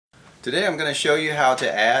Today I'm going to show you how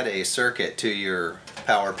to add a circuit to your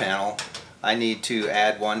power panel. I need to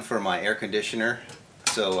add one for my air conditioner,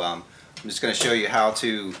 so I'm just going to show you how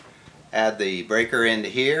to add the breaker into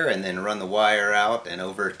here and then run the wire out and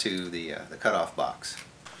over to the cutoff box.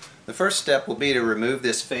 The first step will be to remove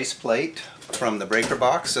this face plate from the breaker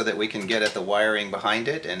box so that we can get at the wiring behind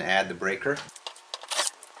it and add the breaker.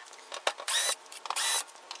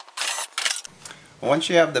 Once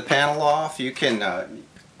you have the panel off, you can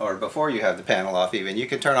or before you have the panel off even, you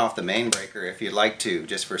can turn off the main breaker if you'd like to,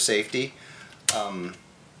 just for safety. I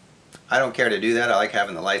don't care to do that. I like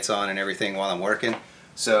having the lights on and everything while I'm working.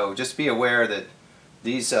 So just be aware that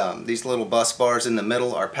these little bus bars in the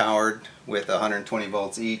middle are powered with 120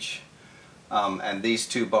 volts each. And these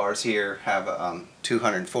two bars here have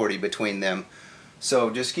 240 between them. So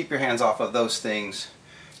just keep your hands off of those things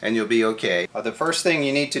and you'll be okay. The first thing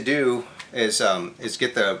you need to do is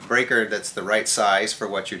get the breaker that's the right size for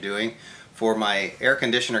what you're doing. For my air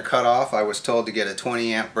conditioner cutoff, I was told to get a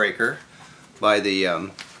 20 amp breaker by the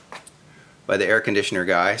air conditioner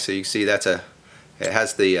guy. So you can see it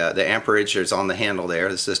has the amperage is on the handle there.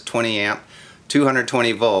 This is 20 amp,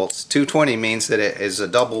 220 volts. 220 means that it is a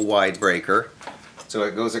double wide breaker. So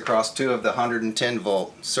it goes across two of the 110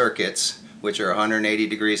 volt circuits, which are 180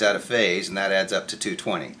 degrees out of phase, and that adds up to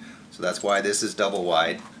 220. So that's why this is double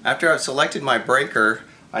wide. After I've selected my breaker,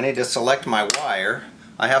 I need to select my wire.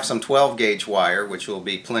 I have some 12 gauge wire, which will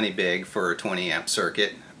be plenty big for a 20 amp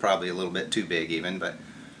circuit, probably a little bit too big even, but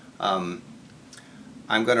I'm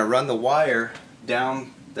going to run the wire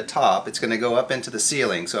down the top. It's going to go up into the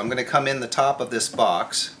ceiling, so I'm going to come in the top of this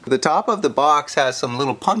box. The top of the box has some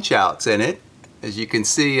little punch outs in it. As you can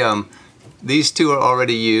see, these two are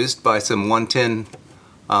already used by some 110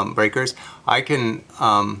 breakers. I can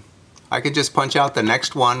just punch out the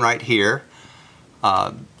next one right here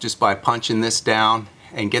just by punching this down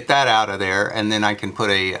and get that out of there, and then I can put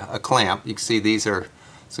a clamp. You can see these are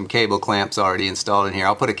some cable clamps already installed in here.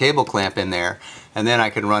 I'll put a cable clamp in there and then I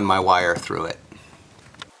can run my wire through it.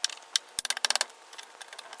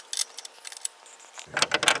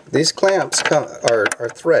 These clamps are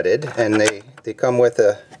threaded, and they come with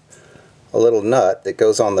a little nut that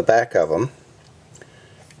goes on the back of them,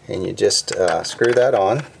 and you just screw that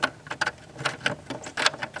on.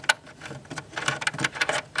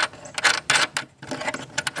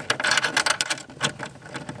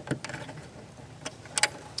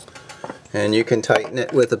 And you can tighten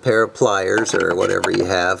it with a pair of pliers or whatever you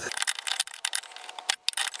have.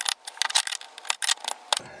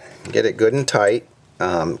 Get it good and tight,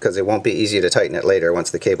 because it won't be easy to tighten it later once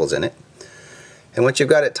the cable's in it. And once you've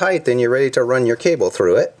got it tight, then you're ready to run your cable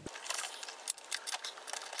through it.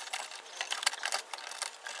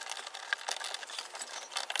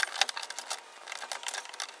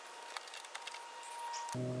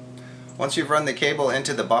 Once you've run the cable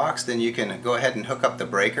into the box, then you can go ahead and hook up the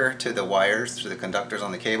breaker to the wires, to the conductors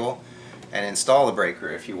on the cable, and install the breaker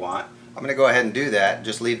if you want. I'm going to go ahead and do that,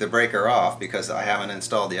 just leave the breaker off because I haven't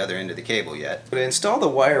installed the other end of the cable yet. To install the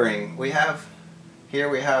wiring, we have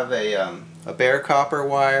a bare copper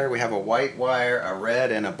wire, we have a white wire, a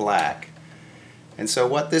red, and a black. And so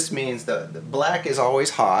what this means, the black is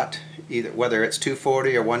always hot, whether it's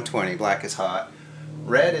 240 or 120, black is hot.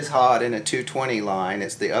 Red is hot in a 220 line.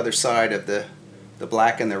 It's the other side of the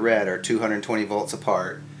black and the red are 220 volts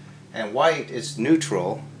apart. And white is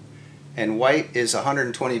neutral, and white is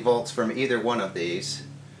 120 volts from either one of these.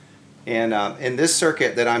 And in this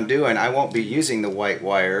circuit that I'm doing, I won't be using the white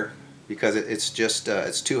wire because it's just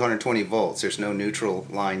it's 220 volts. There's no neutral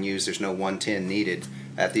line used. There's no 110 needed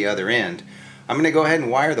at the other end. I'm going to go ahead and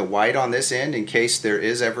wire the white on this end in case there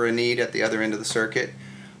is ever a need at the other end of the circuit.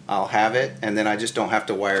 I'll have it, and then I just don't have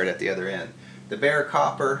to wire it at the other end. The bare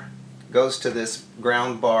copper goes to this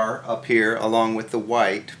ground bar up here along with the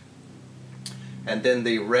white, and then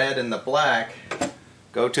the red and the black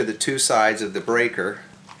go to the two sides of the breaker.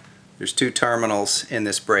 There's two terminals in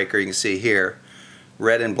this breaker, you can see here.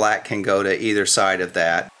 Red and black can go to either side of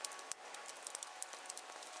that.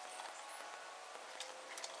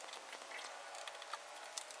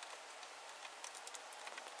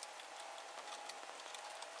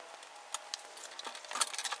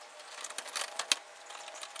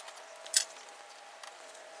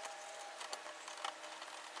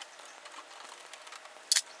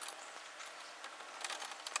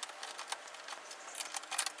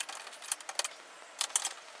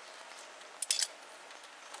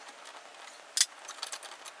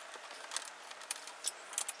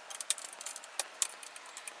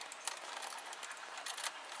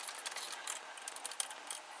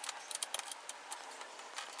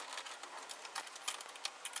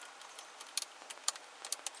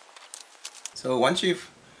 So once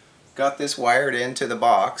you've got this wired into the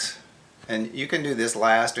box, and you can do this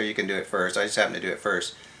last or you can do it first, I just happen to do it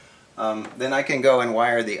first, then I can go and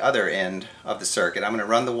wire the other end of the circuit. I'm going to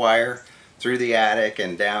run the wire through the attic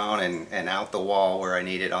and down and out the wall where I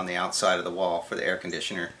need it on the outside of the wall for the air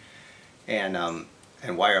conditioner, and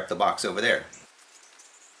wire up the box over there.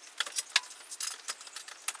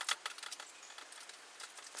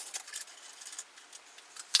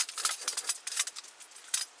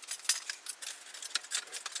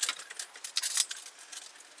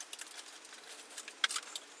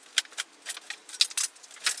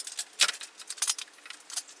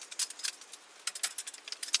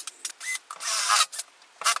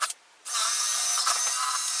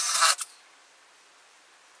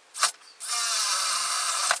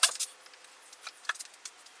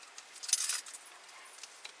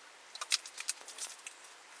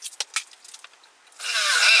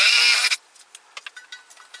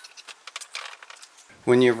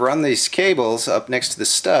 When you've run these cables up next to the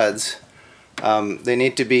studs, they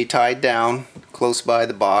need to be tied down close by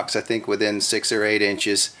the box, I think within 6 or 8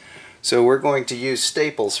 inches. So we're going to use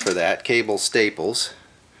staples for that, cable staples.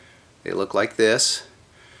 They look like this.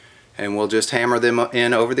 And we'll just hammer them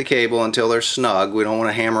in over the cable until they're snug. We don't want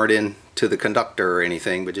to hammer it in to the conductor or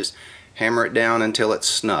anything, but just hammer it down until it's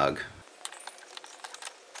snug.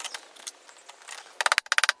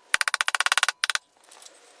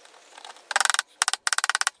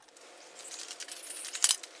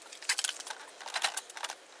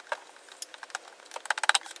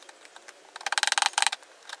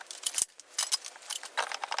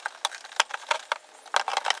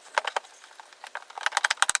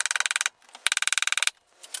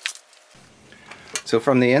 So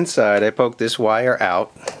from the inside I poked this wire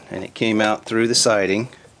out and it came out through the siding,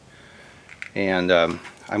 and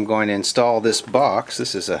I'm going to install this box.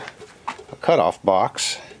 This is a cutoff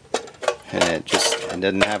box, and it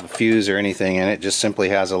doesn't have a fuse or anything in it. It just simply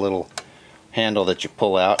has a little handle that you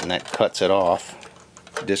pull out and that cuts it off.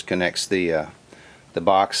 Disconnects the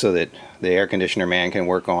box so that the air conditioner man can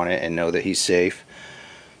work on it and know that he's safe.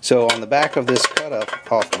 So on the back of this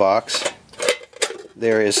cutoff box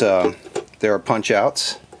there are punch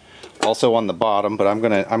outs, also on the bottom, but I'm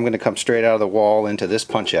gonna come straight out of the wall into this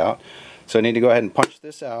punch out. So I need to go ahead and punch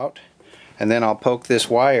this out, and then I'll poke this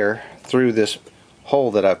wire through this hole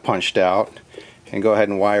that I've punched out and go ahead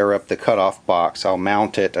and wire up the cutoff box. I'll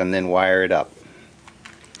mount it and then wire it up.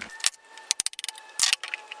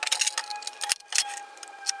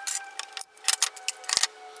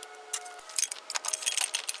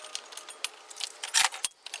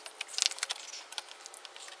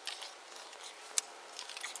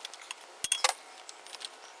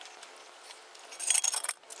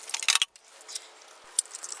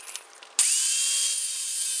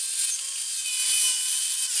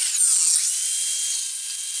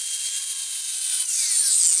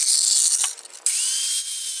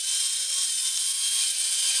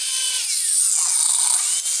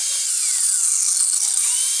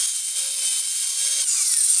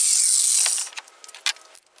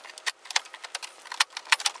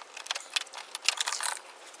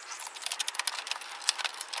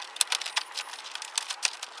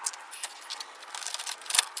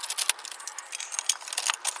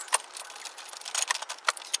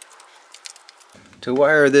 To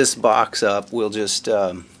wire this box up, we'll just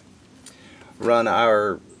run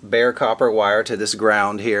our bare copper wire to this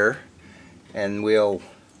ground here, and we'll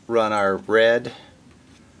run our red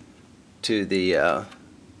to the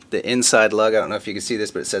inside lug. I don't know if you can see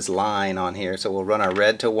this, but it says line on here. So we'll run our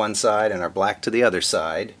red to one side and our black to the other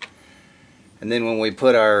side. And then when we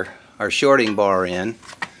put our shorting bar in,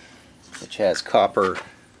 which has copper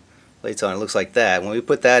plates on it, looks like that. When we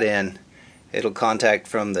put that in, it'll contact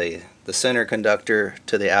from the center conductor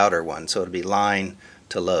to the outer one, so it'll be line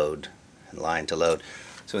to load and line to load.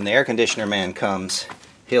 So when the air conditioner man comes,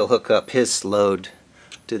 he'll hook up his load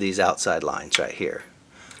to these outside lines right here.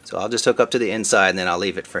 So I'll just hook up to the inside and then I'll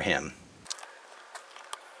leave it for him.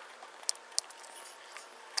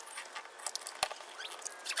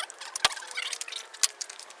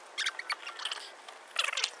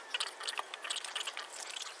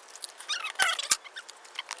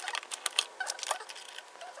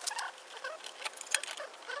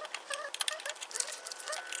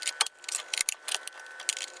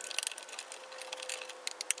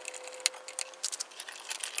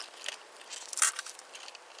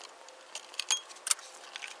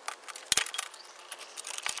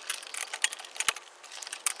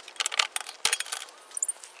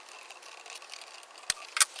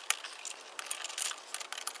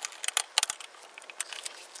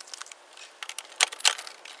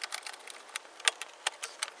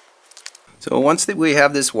 So once that we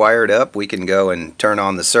have this wired up, we can go and turn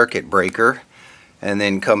on the circuit breaker and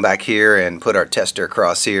then come back here and put our tester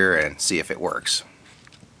across here and see if it works.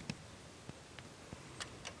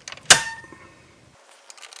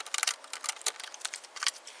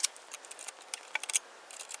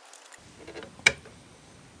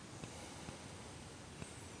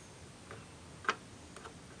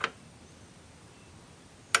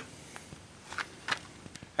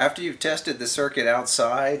 After you've tested the circuit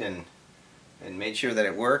outside and made sure that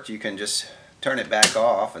it worked, you can just turn it back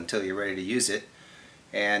off until you're ready to use it,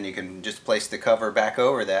 and you can just place the cover back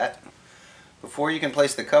over that. Before you can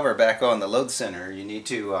place the cover back on the load center, you need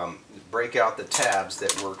to break out the tabs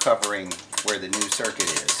that were covering where the new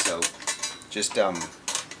circuit is. So just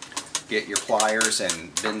get your pliers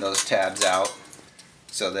and bend those tabs out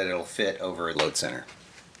so that it'll fit over the load center.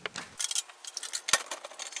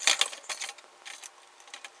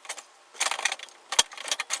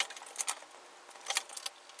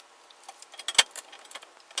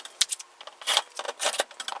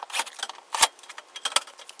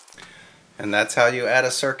 And that's how you add a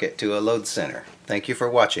circuit to a load center. Thank you for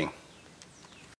watching.